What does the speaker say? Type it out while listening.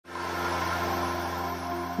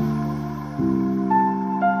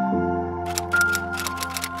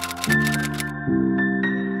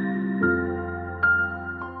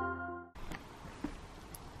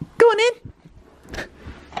Go on in.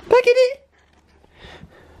 Back in it.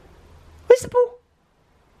 Where's the ball?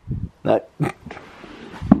 No.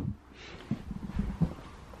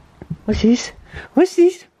 What's this? What's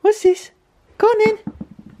this? What's this? Go on in.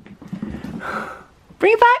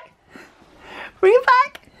 Bring it back. Bring it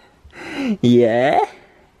back. Yeah.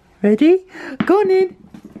 Ready? Go on in.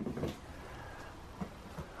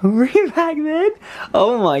 Bring it back then.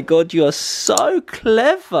 Oh my god, you are so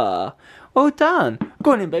clever. Well done.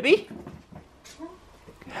 Go on in, baby.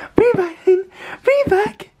 Bring it back in. Bring it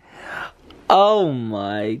back. Oh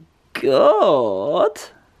my god.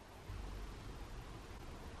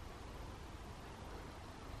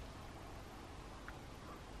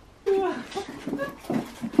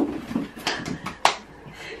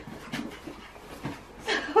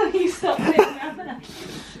 You stop doing that.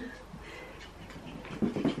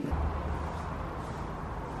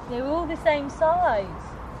 They're all the same size.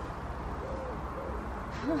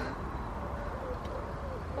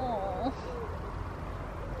 Aww.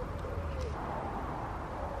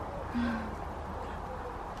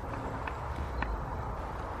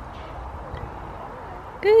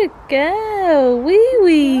 Good girl, wee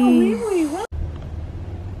wee.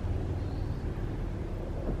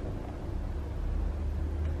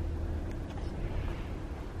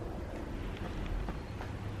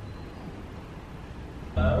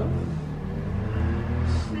 Oh,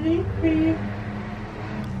 Sleepy.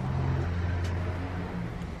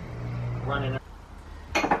 Running.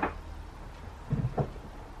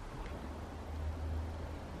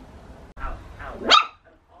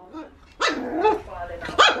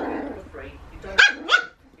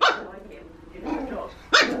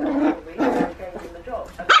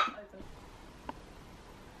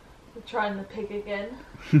 We're trying the pig again.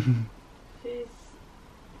 She's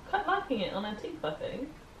quite liking it on her teeth, I think.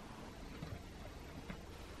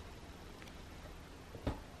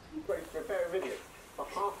 Prepare a video for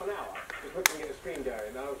half an hour. Just looking at the screen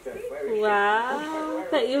going, okay, Wow,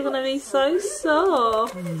 bet you're gonna be so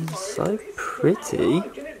soft. So pretty.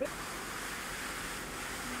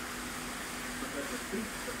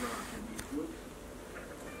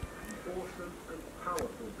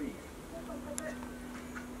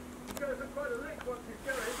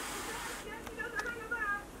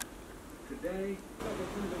 Today,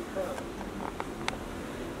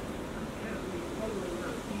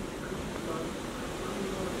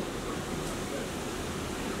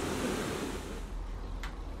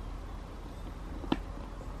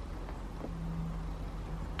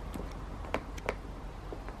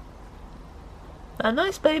 A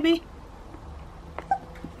nice baby.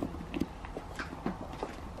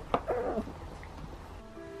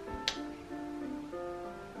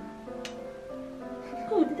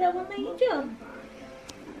 Oh, did that one make you jump?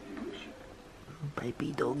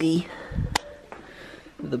 Baby doggy.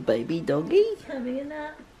 The baby doggy. Having a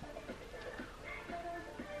nap.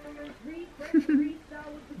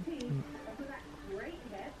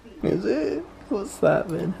 Is it? What's that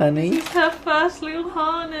then, honey? It's her first little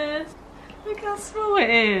harness. Look how small it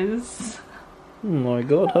is. Oh my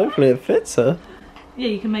god, hopefully it fits her. Yeah,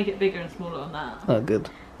 you can make it bigger and smaller on that. Oh good.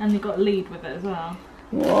 And you've got a lead with it as well.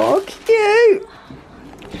 Oh cute!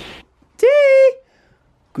 Dee!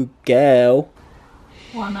 Good girl.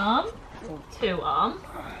 One arm, two arm.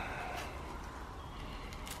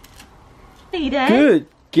 Leader. Good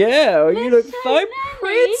girl, you look That's so so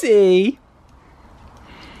pretty.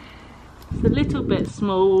 It's a little bit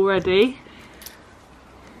small already.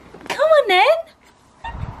 Come on then.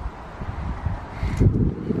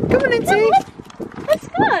 Come on, Lindsay. Let's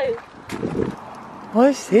go.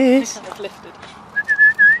 What's this? Kind of lifted.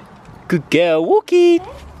 Good girl, Wookie.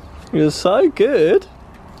 You're so good.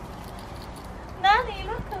 Nanny,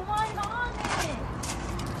 look at my harness.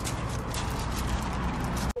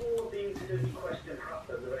 all the incident question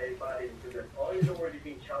happened, the very bad incident, I've already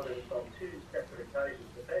been challenged on 2 separate occasions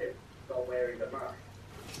for them not wearing the mask.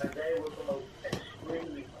 And they were both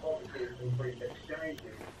extremely positive and brief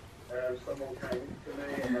exchanges. Someone came to me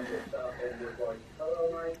and I just sat and was like,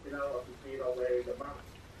 hello mate, you know, I can see you not wearing the mask.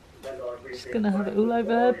 Then I She's gonna have it all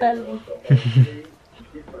over her belly.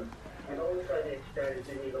 Different. And also the exchange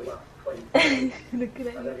didn't even last 20 minutes. Look at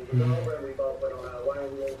And then it. it was over and we both went on our way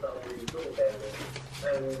and we all felt really good about it.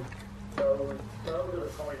 And so, over the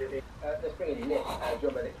point of it. Let's bring in Nick,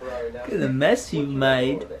 John Medic Ferrari now. Look at the mess you've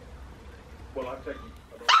made. Well, I'm taking.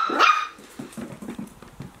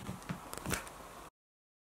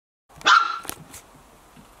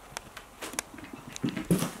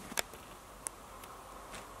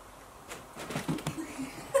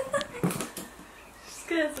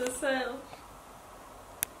 scares herself.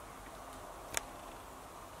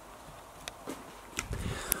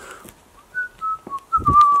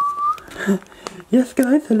 Yes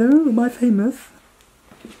guys, hello, am I famous?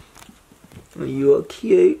 Oh, you are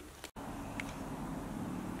cute.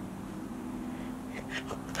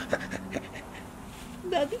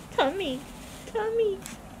 Daddy's tummy. Tummy.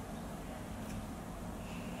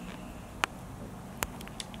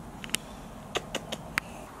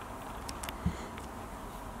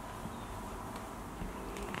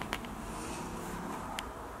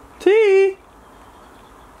 T.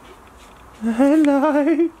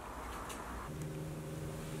 Hello.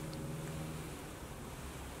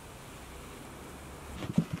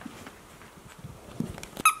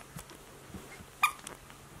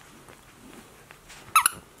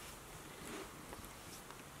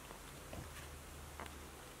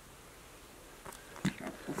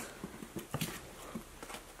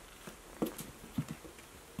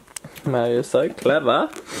 Now you're so clever.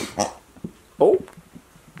 Oh,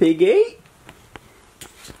 piggy.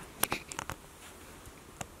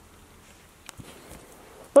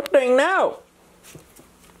 What are you doing now?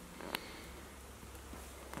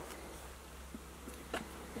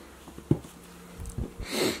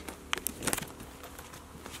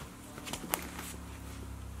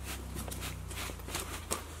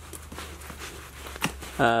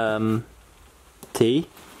 T.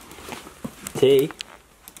 T.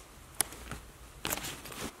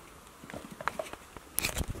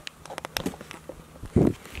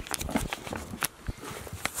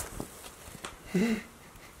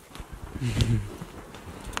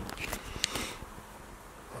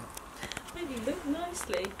 Maybe look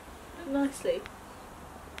nicely. Look nicely.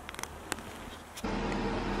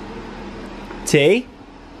 T.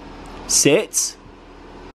 Sit.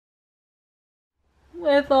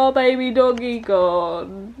 Where's our baby doggy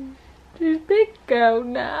gone? She's big girl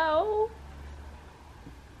now.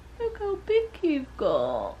 Look how big you've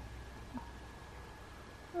got.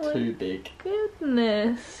 Oh, Too big.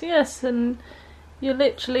 goodness. Yes, and you're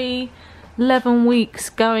literally 11 weeks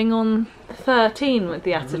going on 13 with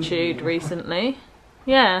the attitude recently.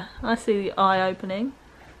 Yeah, I see the eye opening.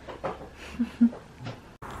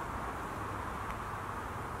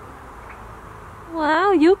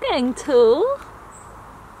 Wow, you're getting tall,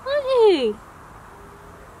 aren't you?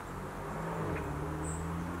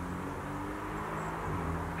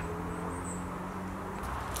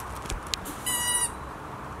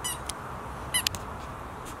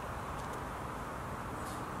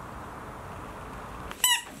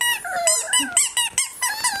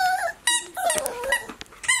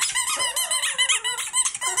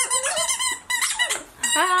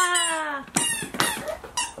 Ah!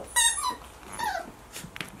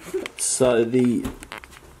 So the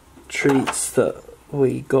treats that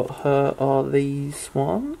we got her are these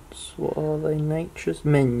ones. What are they? Nature's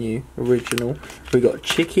Menu original. We got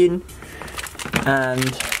chicken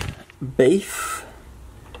and beef.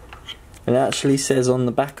 It actually says on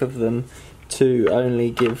the back of them to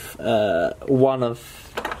only give one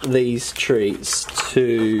of these treats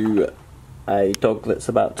to a dog that's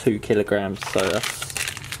about 2 kilograms. So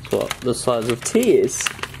that's what the size of T is.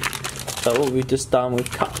 So what we've just done,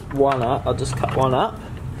 we've cut one up. I'll just cut one up,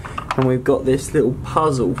 and we've got this little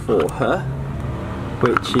puzzle for her,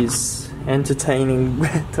 which is entertaining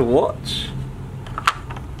to watch.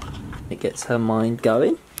 It gets her mind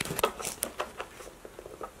going.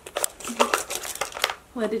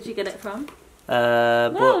 Where did you get it from?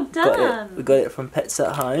 Well done. We got it from Pets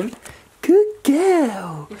at Home. Good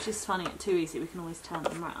girl. If she's finding it too easy, we can always turn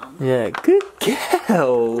them round. Yeah, good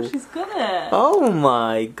girl. She's got it. Oh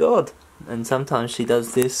my god. And sometimes she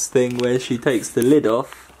does this thing where she takes the lid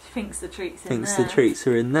off. She thinks the treats in Thinks there. the treats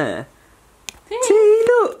are in there. See? See,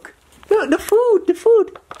 look! Look, the food, the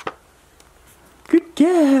food! Good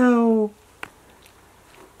girl!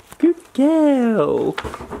 Good girl!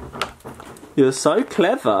 You're so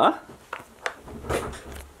clever!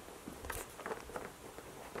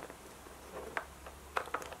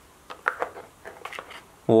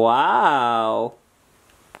 Wow!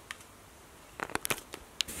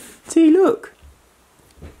 See, look!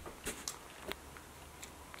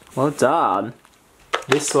 Well done!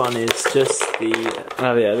 This one is just the...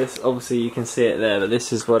 Oh yeah, this obviously you can see it there, but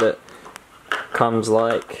this is what it comes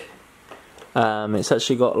like. It's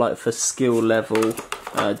actually got, like, for skill level,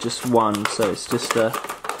 just one, so it's just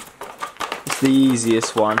it's the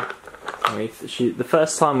easiest one. I mean, the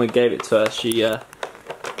first time we gave it to her, she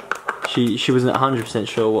wasn't 100%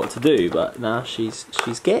 sure what to do, but now she's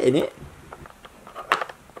getting it.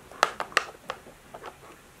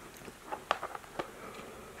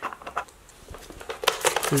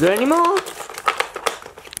 Is there any more?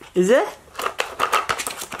 Is there?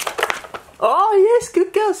 Oh yes,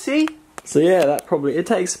 good girl, see? So yeah, that probably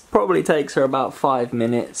takes her about 5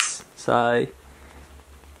 minutes. So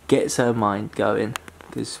gets her mind going.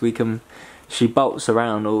 Because she bolts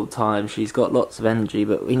around all the time, she's got lots of energy,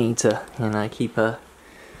 but we need to, you know, keep her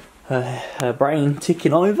brain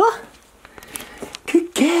ticking over.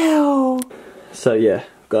 Good girl! So yeah,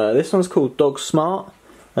 this one's called Dog Smart,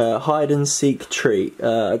 Hide and Seek Treat.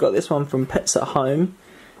 I got this one from Pets at Home.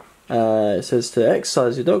 It says to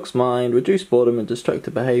exercise your dog's mind, reduce boredom and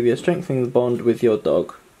destructive behaviour, strengthen the bond with your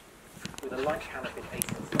dog. With a light canopy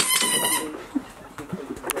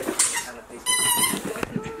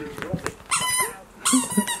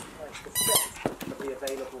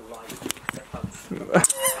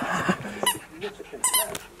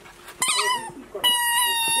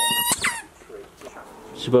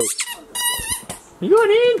Shabot. You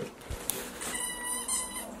going in?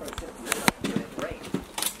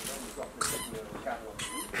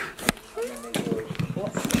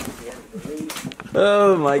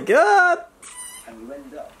 Oh my god! and you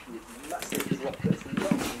end up with massive droplets,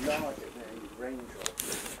 much larger than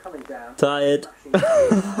raindrops, coming down. Tired.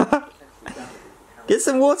 Get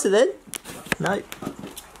some water then. No.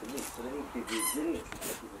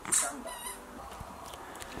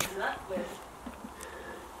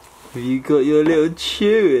 Have you got your little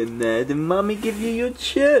chew in there? Did Mummy give you your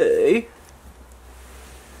chew?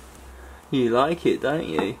 You like it, don't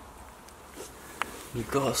you? You've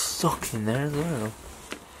got a sock in there as well.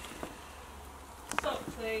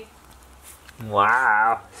 Socksy.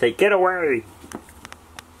 Wow. Say, get away.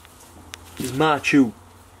 It's my chew.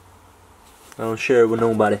 I don't share it with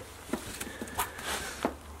nobody.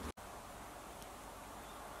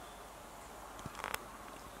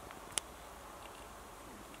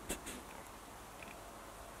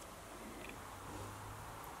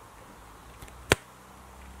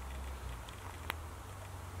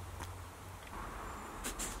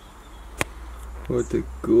 What a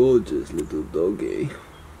gorgeous little doggy.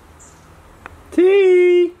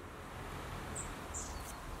 Tea!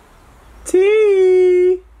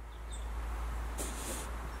 Tea!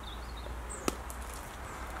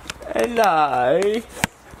 Hello!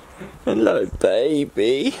 Hello,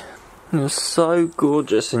 baby. You're so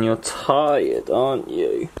gorgeous and you're tired, aren't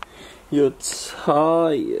you? You're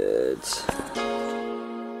tired.